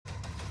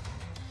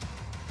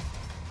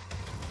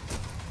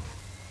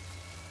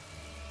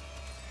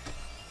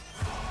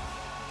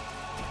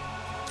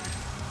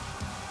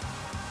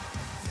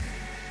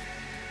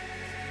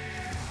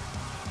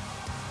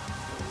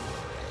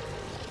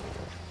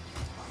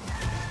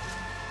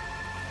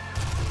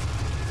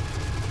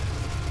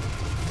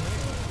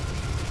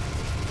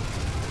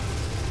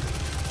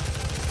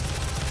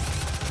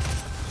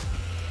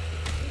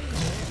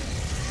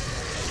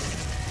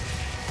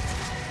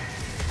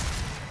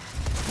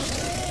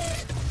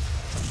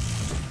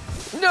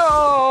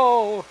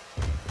No!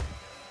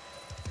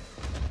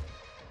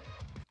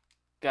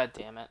 God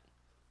damn it.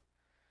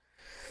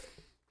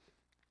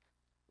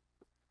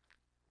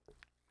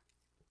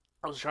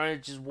 I was trying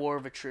to just war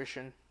of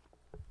attrition.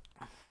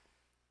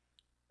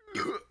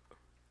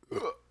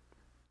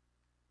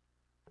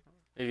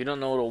 If you don't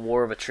know what a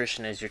war of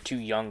attrition is, you're too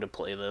young to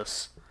play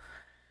this.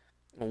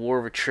 A war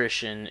of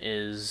attrition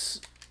is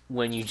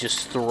when you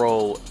just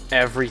throw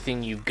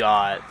everything you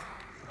got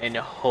and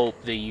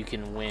hope that you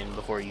can win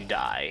before you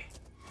die.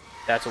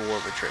 That's a war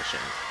of attrition.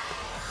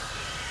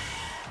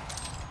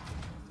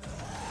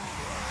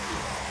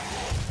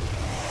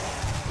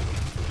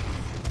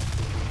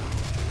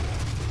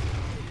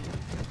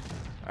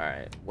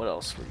 Alright, what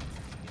else?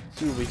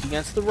 We're weak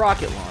against the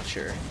rocket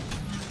launcher.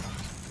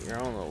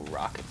 Your own little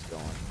rocket's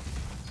going.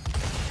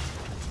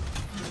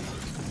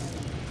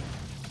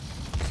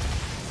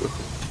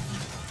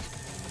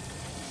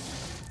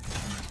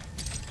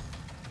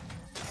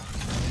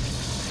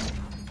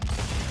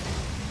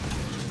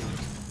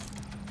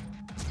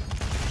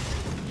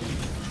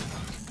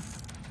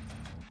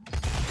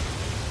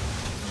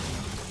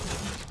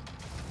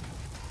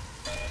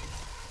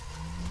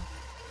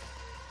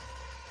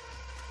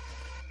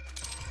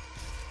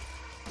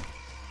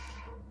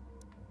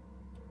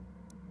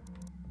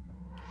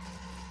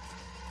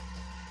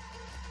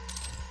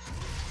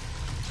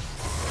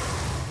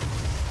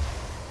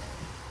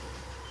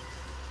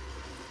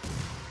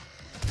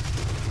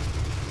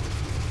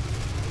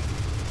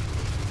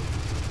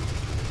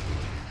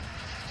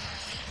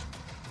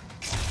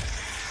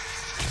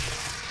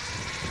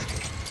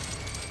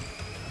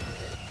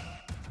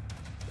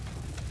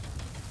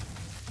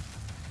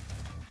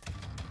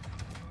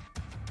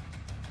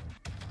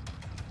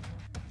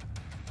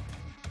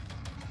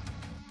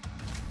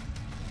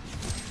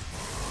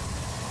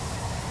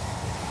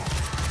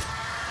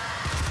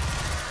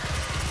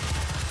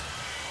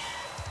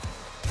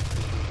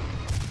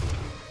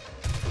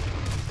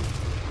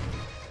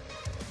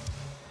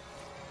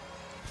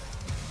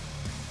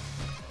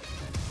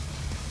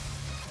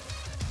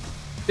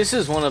 This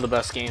is one of the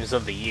best games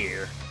of the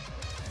year.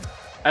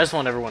 I just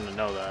want everyone to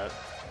know that.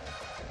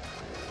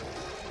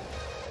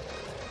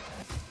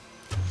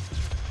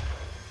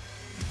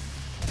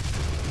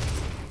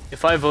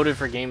 If I voted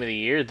for Game of the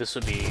Year, this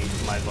would be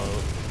my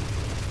vote.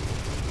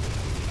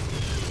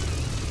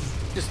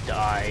 Just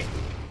die.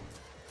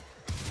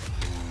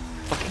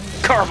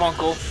 Fucking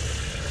carbuncle!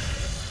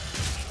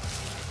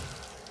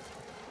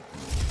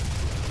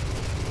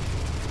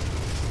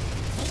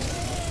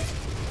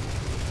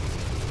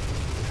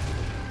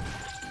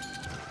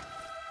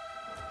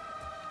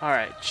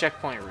 Alright,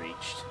 checkpoint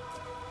reached.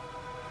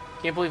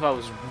 Can't believe I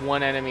was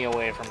one enemy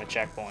away from a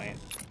checkpoint.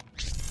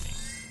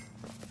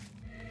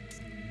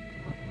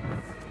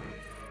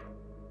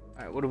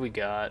 Alright, what do we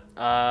got?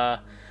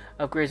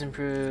 Upgrades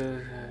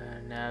improve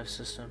nav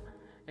system.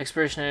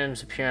 Expiration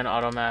items appear on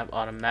auto map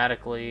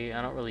automatically.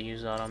 I don't really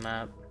use auto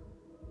map.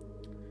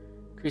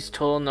 Increase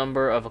total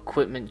number of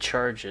equipment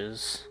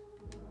charges.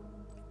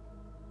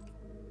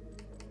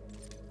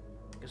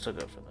 Guess I'll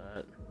go for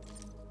that.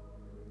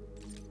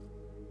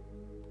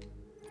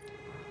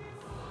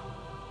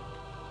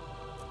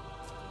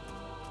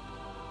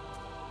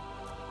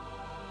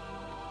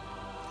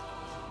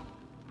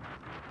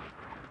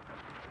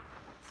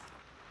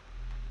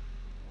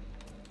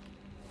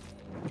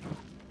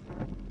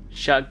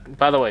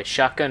 By the way,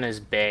 shotgun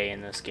is bae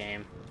in this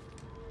game.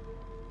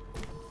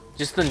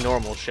 Just the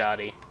normal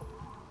shotty.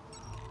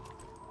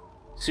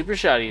 Super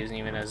shotty isn't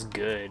even as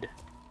good.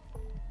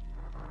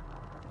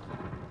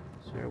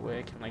 Is there a way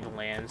I can like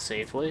land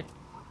safely?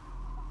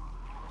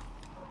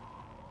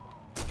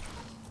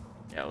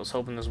 Yeah, I was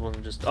hoping this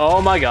wasn't just.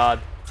 Oh my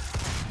god!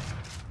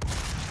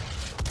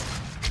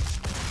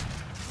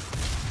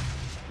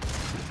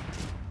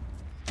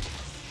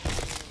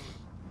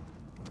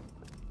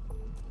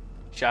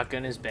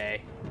 Shotgun is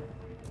bae.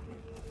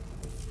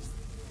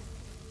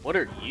 What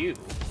are you?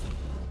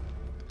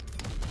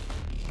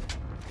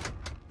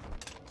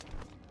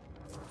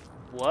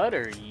 What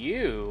are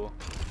you?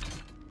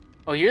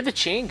 Oh, you're the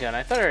chain gun.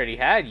 I thought I already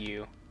had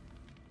you.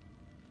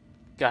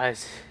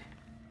 Guys.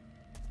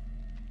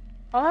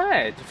 Oh,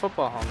 hi, it's a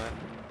football helmet.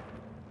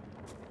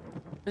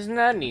 Isn't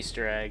that an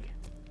Easter egg?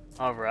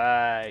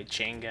 Alright,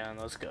 chain gun,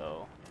 let's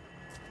go.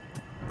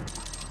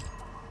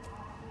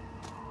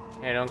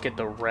 I don't get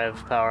the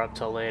rev power up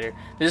till later.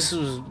 This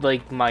was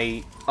like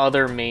my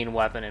other main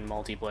weapon in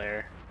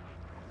multiplayer.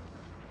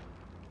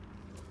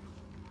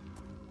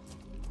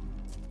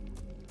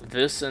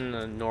 This and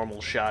the normal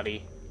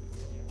shotty.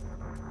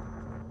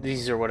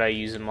 These are what I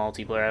use in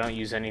multiplayer. I don't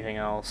use anything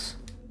else.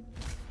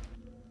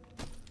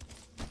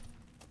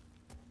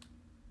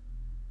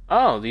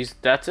 Oh,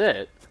 that's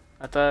it.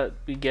 I thought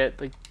we'd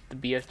get like the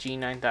BFG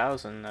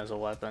 9000 as a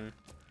weapon.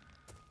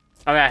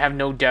 I mean, I have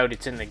no doubt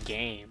it's in the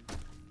game.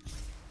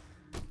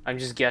 I'm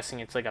just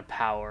guessing it's like a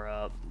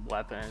power-up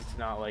weapon. It's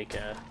not like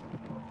a...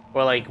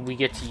 Or like we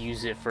get to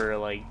use it for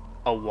like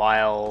a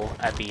while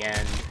at the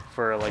end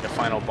for like a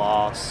final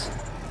boss.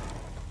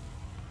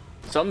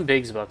 Something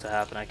big's about to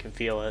happen, I can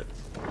feel it.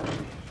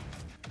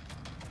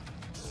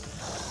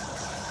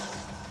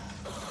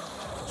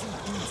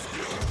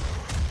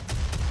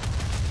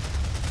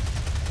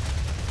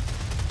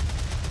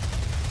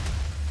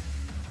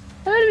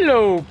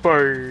 Hello,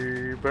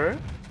 baby.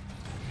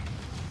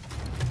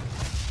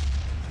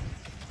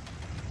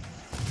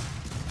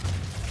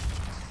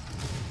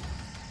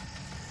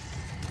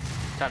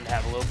 Time to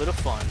have a little bit of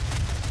fun.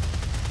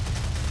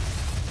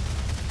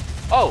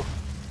 Oh!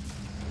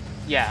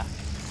 Yeah.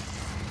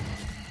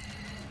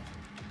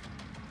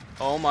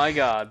 Oh my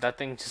god, that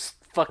thing just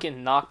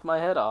fucking knocked my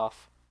head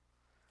off.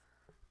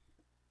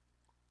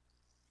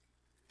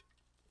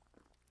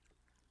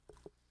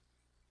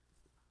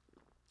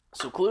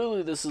 So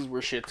clearly this is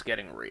where shit's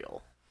getting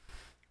real.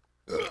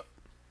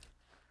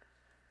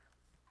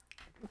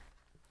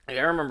 I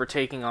remember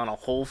taking on a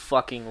whole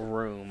fucking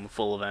room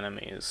full of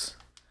enemies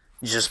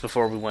just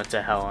before we went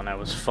to hell, and I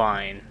was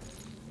fine.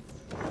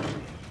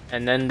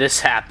 And then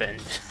this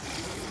happened.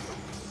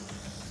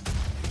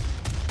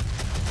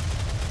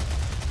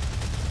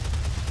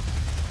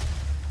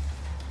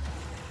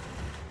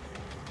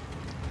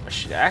 I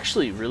should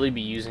actually really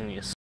be using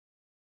the...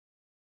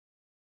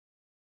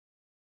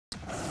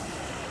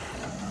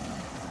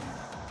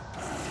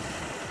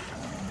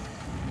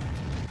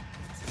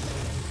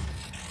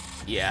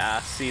 Yeah,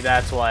 see,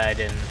 that's why I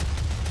didn't.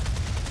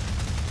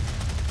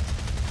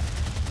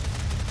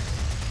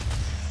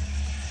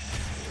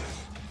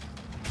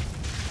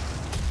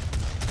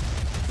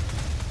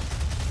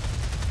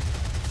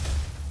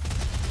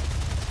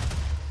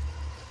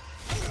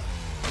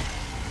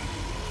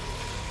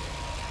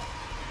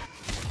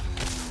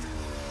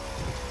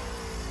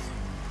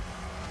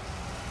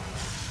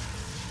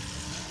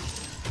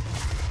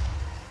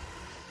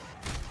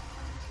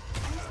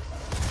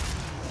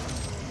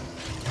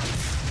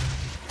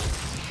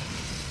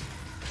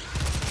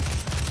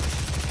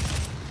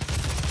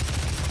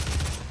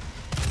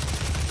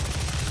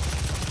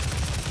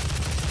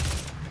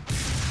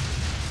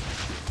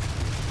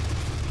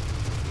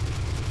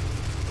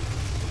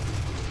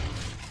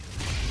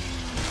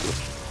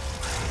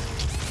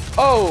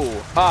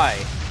 Oh, hi.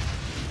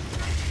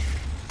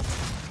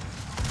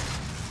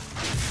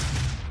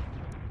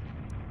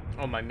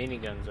 Oh, my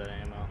minigun's at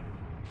ammo.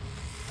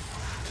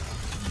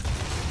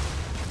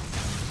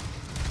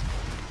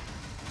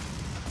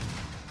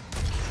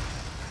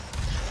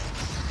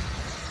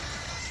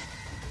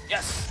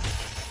 Yes!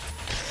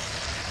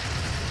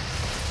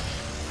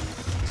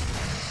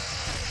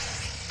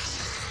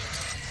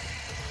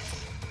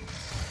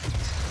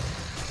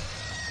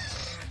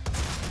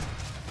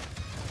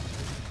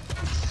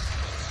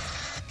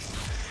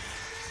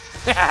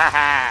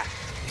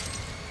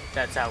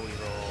 That's how we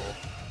roll.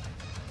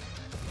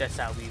 That's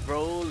how we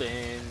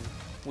rollin'.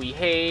 We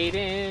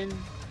hatin'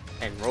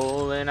 and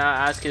rollin' our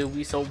eyes 'cause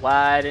we so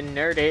wide and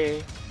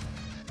nerdy.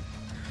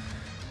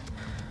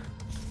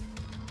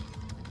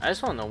 I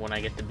just wanna know when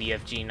I get the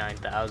BFG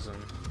 9000.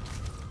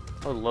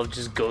 I would love to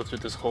just go through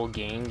this whole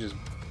game.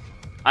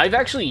 I've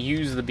actually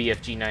used the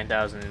BFG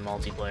 9000 in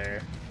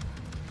multiplayer.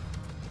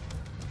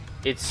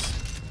 It's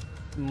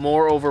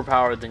more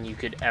overpowered than you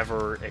could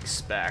ever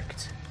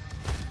expect.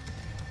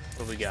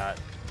 What we got?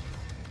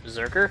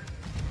 Berserker?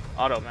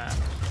 Automat.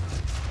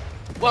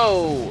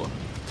 Whoa!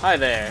 Hi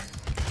there.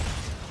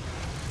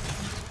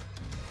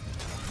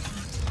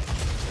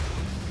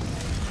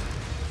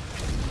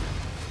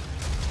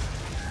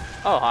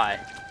 Oh, hi.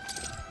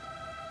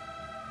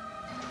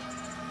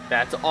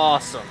 That's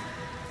awesome.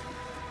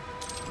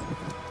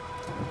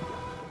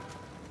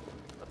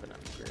 Weapon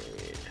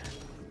upgrade.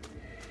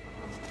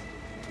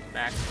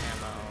 Max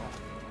ammo.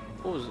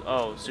 What was...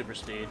 Oh, super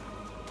speed.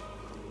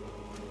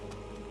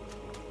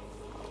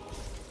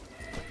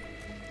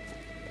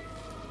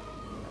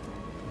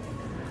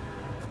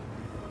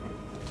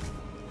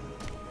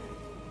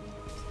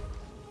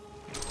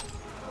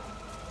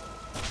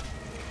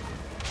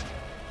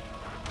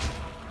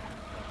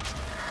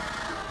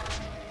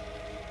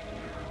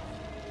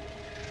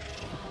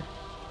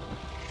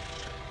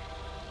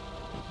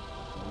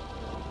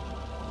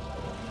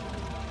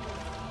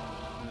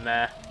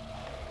 Meh.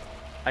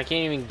 I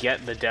can't even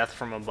get the death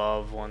from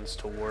above ones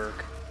to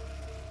work.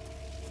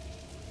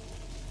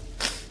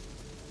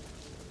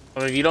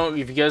 Well, if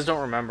you guys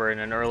don't remember, in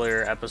an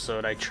earlier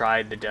episode, I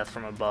tried the death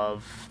from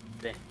above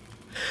thing.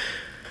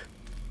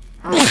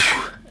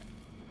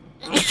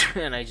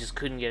 And I just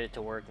couldn't get it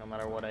to work no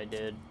matter what I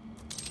did.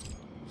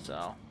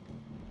 So,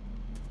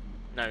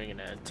 not even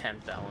gonna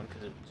attempt that one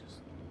because it was just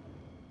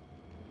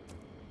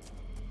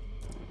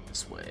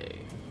this way,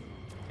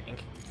 I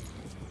think.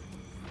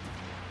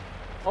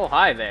 Oh,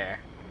 hi there.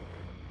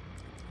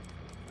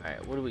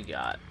 Alright, what do we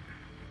got?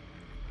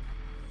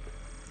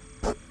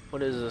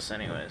 What is this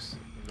anyways?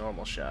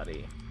 Normal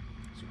shoddy.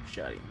 Super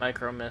shoddy.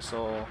 Micro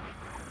missile.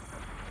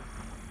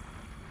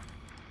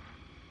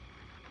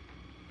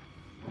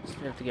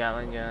 Sniff the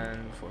Gatling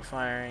gun before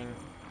firing.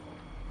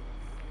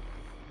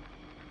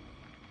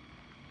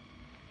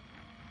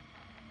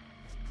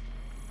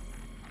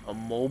 A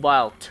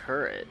mobile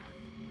turret.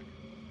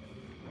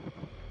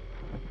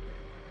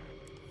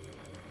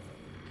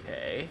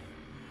 Okay.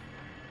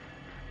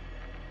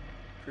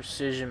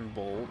 Precision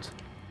bolt.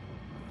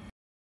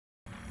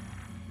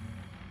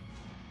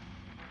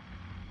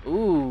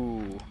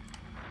 Ooh.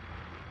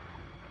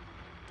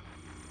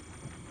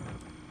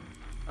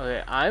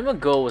 I'm gonna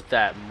go with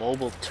that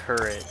mobile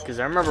turret, because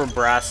I remember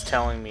Brass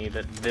telling me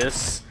that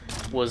this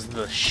was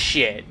the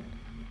shit.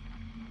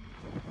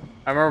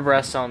 I remember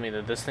Brass telling me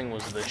that this thing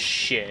was the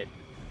shit.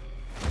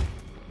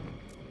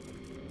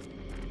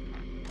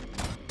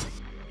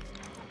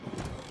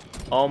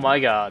 Oh my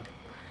god.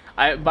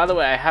 By the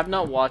way, I have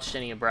not watched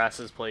any of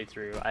Brass's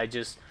playthrough. I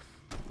just...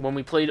 When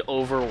we played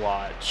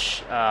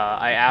Overwatch,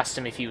 I asked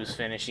him if he was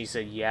finished. He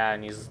said yeah,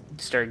 and he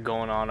started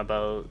going on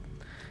about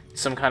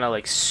some kind of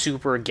like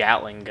super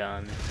Gatling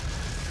gun.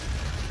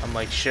 I'm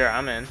like, sure,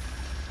 I'm in.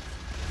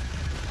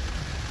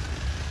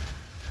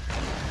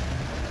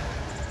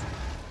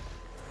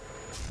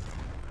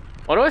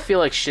 Why do I feel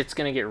like shit's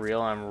gonna get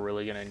real and I'm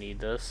really gonna need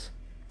this?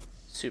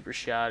 Super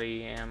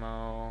shoddy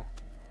ammo.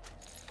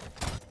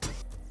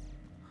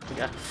 I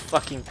got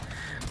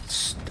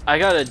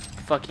a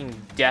fucking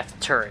death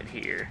turret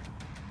here.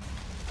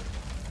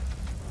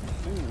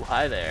 Ooh,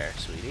 hi there,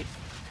 sweetie.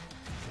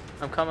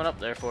 I'm coming up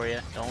there for you.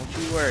 Don't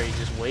you worry,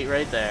 just wait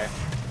right there.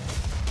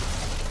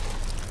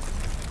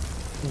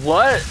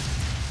 What?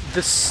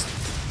 This...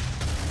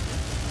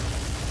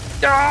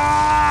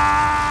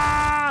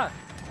 Ah!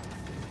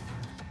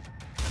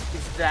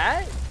 Is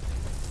that?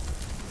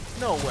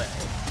 No way.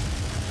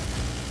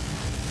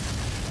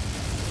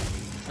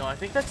 No, I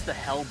think that's the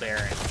Hell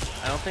Baron.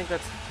 I don't think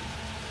that's...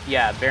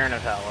 Yeah, Baron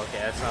of Hell. Okay,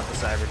 that's not the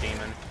Cyber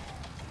Demon.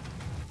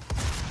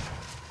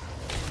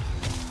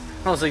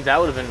 I was like, that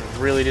would have been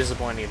really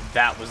disappointing if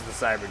that was the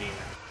Cyber Demon.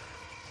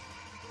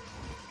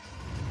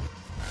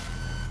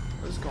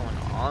 What is going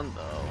on,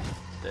 though?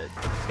 The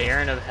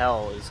Baron of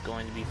Hell is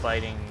going to be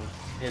fighting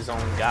his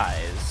own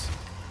guys.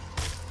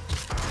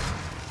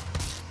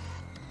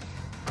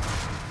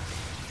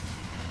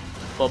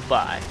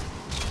 Bye-bye.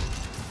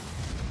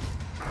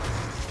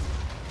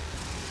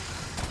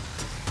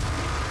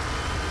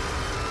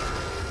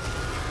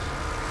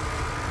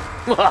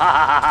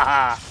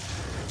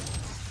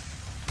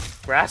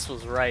 Brass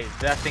was right.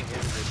 That thing is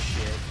good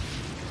shit.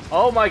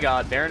 Oh my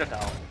god, Baron of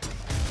Hell.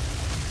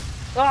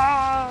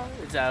 Ah!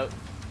 It's out.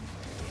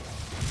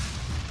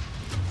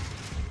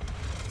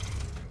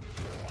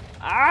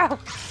 Ah!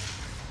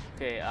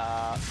 Okay,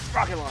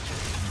 rocket launcher.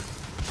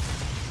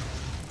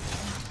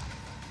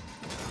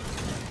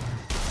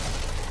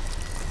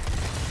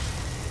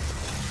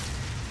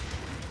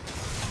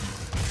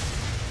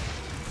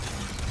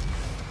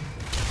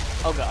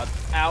 Oh god.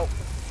 Ow.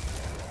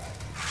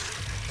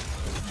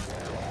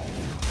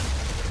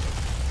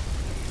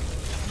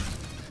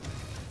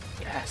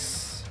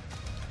 Yes.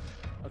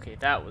 Okay,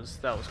 that was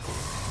cool.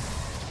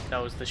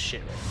 That was the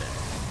shit right there.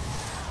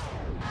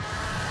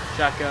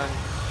 Shotgun.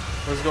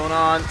 What's going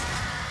on?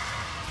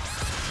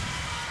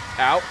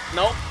 Ow.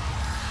 Nope.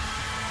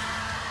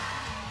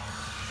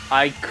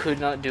 I could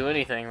not do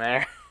anything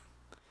there.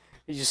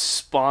 He just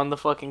spawned the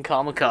fucking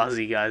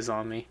kamikaze guys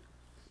on me.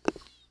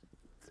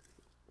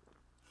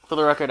 For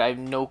the record, I have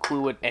no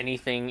clue what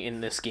anything in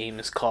this game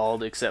is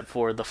called except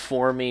for the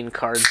 4 main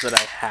cards that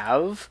I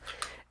have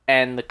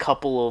and the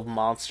couple of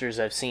monsters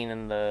I've seen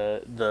in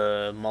the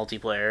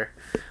multiplayer,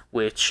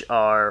 which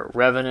are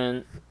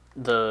Revenant,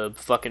 the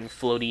fucking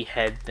floaty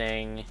head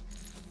thing.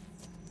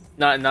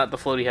 Not the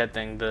floaty head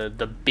thing,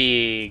 the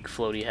big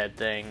floaty head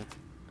thing.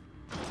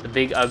 The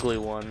big ugly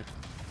one.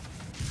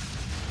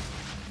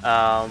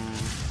 The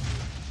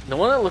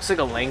one that looks like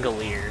a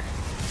Langolier.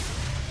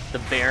 The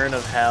Baron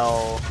of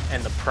Hell,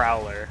 and the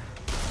Prowler.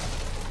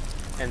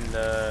 And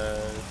the...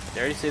 Did I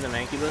already say the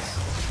Mancubus?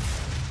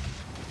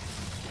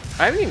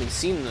 I haven't even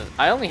seen the...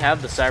 I only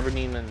have the Cyber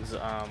Demon's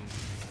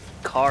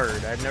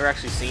card. I've never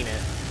actually seen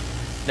it.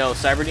 No,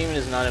 Cyber Demon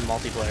is not in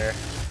multiplayer.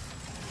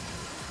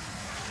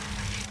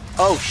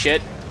 Oh,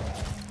 shit.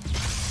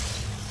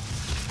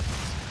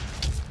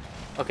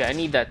 Okay, I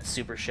need that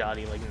super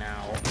shoddy, like,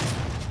 now.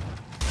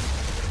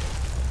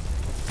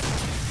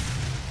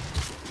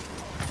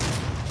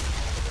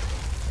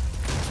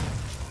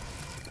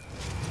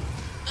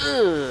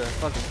 Ugh,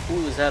 fucking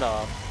blew his head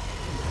off.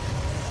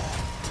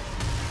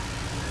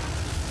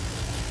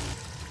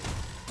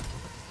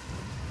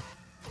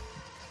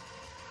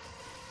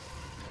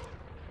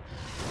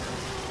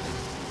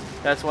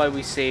 That's why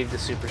we saved the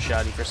super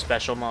shoddy for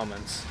special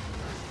moments.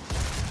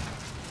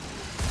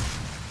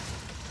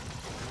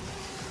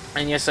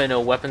 And yes, I know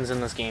weapons in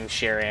this game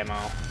share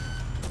ammo.